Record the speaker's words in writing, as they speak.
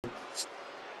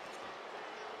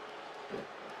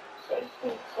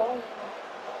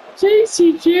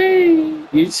Jacy Jayne.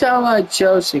 You sound like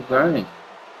Jacy Jayne.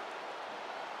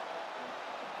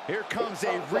 Here comes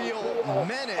a real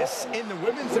menace in the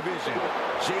women's division,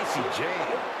 Jacy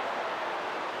Jayne.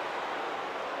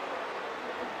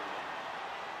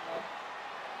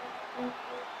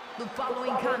 The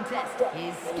following contest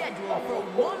is scheduled for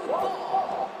one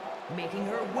fall. Making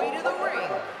her way to the ring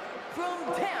from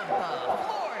Tampa,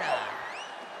 Florida,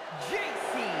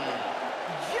 Jacy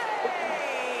Jayne.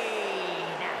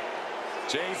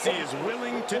 Jacy is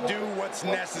willing to do what's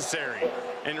necessary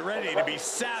and ready to be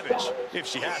savage if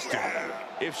she has to.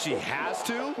 If she has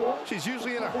to, she's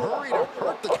usually in a hurry to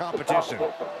hurt the competition.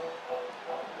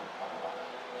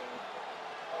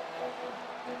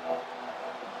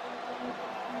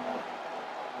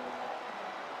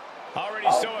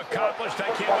 Already so accomplished, I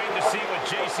can't wait to see what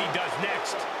Jacy does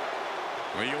next.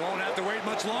 Well, you won't have to wait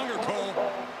much longer, Cole.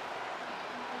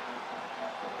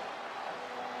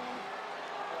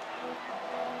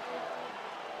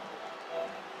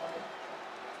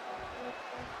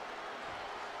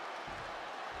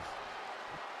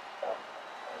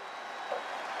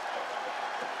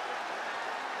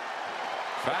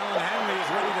 Fallon Henley is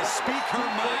ready to speak her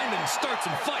mind and start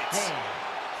some fights. And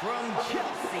from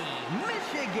Chelsea,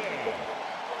 Michigan,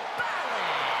 Fallon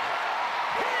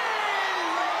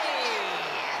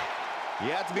Henley.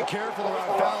 You have to be careful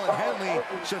around Fallon Henley.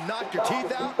 She'll knock your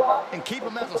teeth out and keep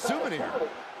them as a souvenir.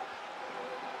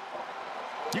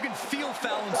 You can feel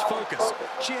Fallon's focus.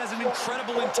 She has an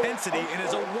incredible intensity and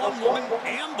is a one-woman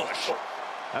ambush.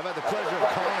 I've had the pleasure of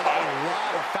calling a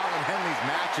lot of Fallon Henley's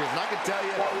matches, and I can tell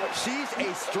you, she's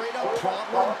a straight-up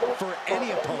problem for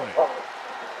any opponent.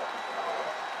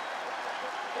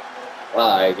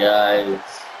 Hi guys.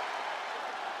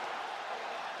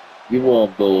 You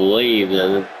won't believe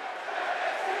that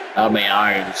how many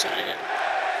irons I have.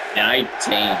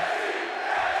 19.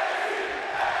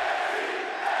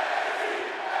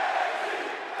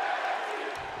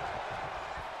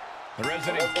 The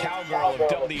resident cowgirl of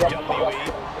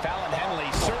WWE, Fallon Henley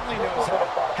certainly knows how to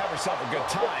have herself a good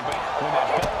time, but when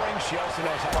that bell rings, she also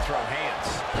knows how to throw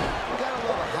hands. You gotta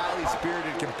love a highly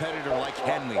spirited competitor like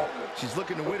Henley. She's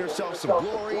looking to win herself some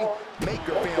glory, make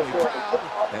her family proud,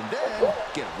 and then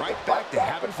get right back to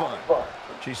having fun.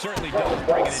 She certainly does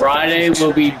bring it. Friday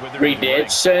will be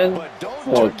prediction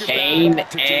for Kane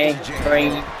and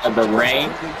Queen of the Ring.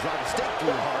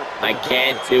 I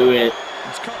can't do it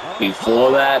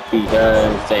before that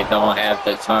because they don't have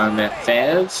the tournament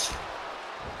fans.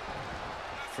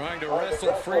 Trying to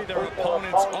wrestle free their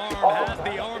opponent's arm, has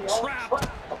the arm trapped.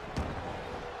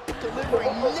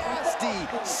 Delivering nasty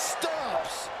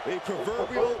stops. A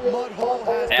proverbial mud hole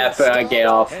has After I get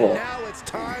off and now it's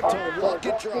time to walk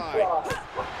it dry.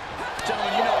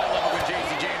 Gentlemen, you know I love it when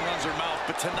Jacy Jayne runs her mouth,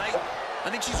 but tonight, I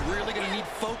think she's really going to need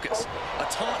focus. A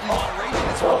taunt in moderation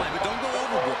is fine, but don't go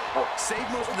overboard. Save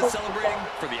most of the celebrating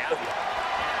for the athlete.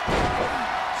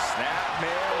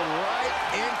 Snapmare right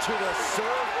into the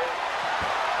serve.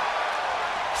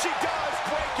 She does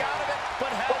break out of it,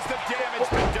 but has the damage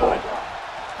been done?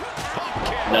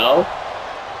 No.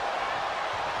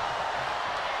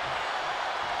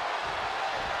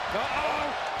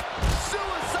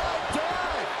 Suicide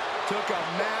dive! Took a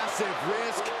massive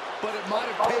risk, but it might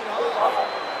have paid off.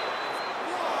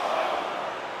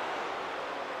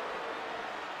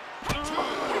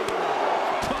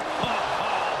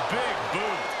 Big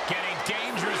boot, getting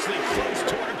dangerously close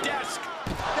to her desk.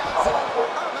 That's it.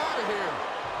 I'm out of here.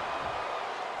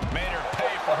 Made her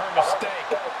pay for her mistake.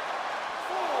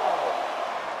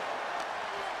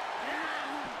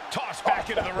 Tossed back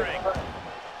into the ring.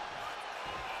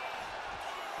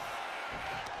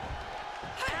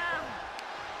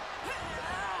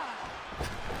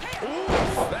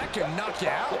 That can knock you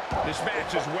out. This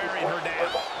match is wearing her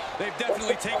down. They've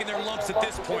definitely taken their lumps at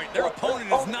this point. Their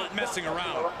opponent is not messing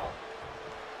around.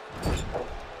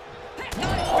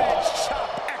 Knife edge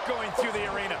chop echoing through the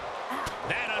arena.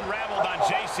 That unraveled on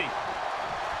Jacy.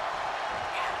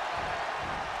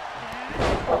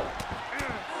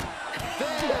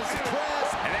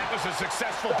 And that was a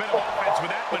successful bit of offense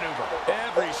with that maneuver.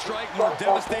 Every strike more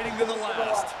devastating than the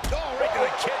last. Oh, right to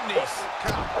the kidneys.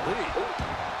 Golly.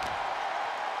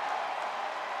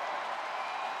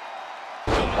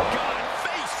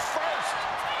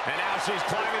 And now she's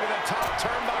climbing to the top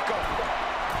turnbuckle.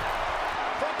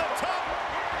 From the top.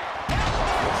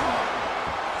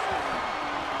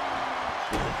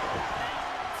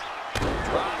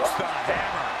 Drops the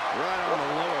hammer. Right on the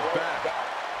lower back.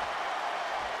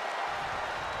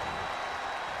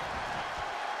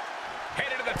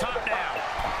 Headed to the top now.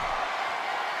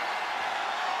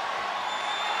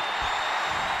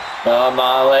 Come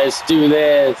on, let's do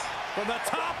this. From the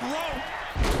top rope.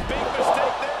 Big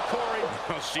mistake there, Corey.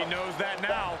 Well, she knows that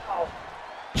now.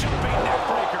 Jumping neck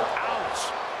breaker. Ouch.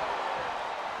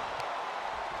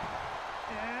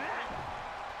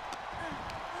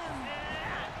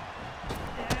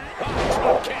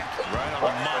 Oh, kick. Right on the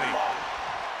money.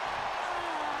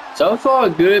 So far,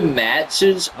 good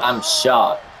matches. I'm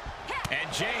shocked.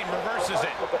 And Jayne reverses it.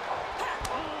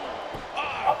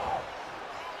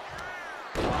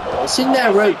 Isn't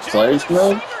that right close,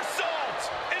 man?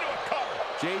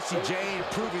 Jacy Jayne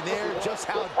proving there just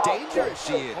how dangerous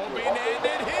she is. Hoping to end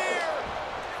it here.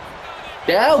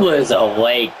 That was a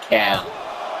late count.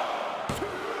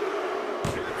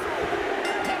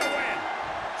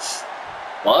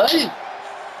 What?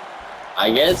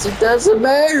 I guess it doesn't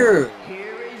matter.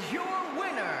 Here is your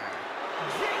winner,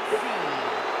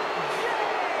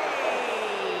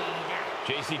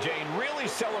 Jacy Jayne really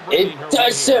celebrating her It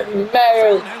doesn't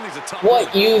matter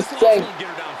what you think.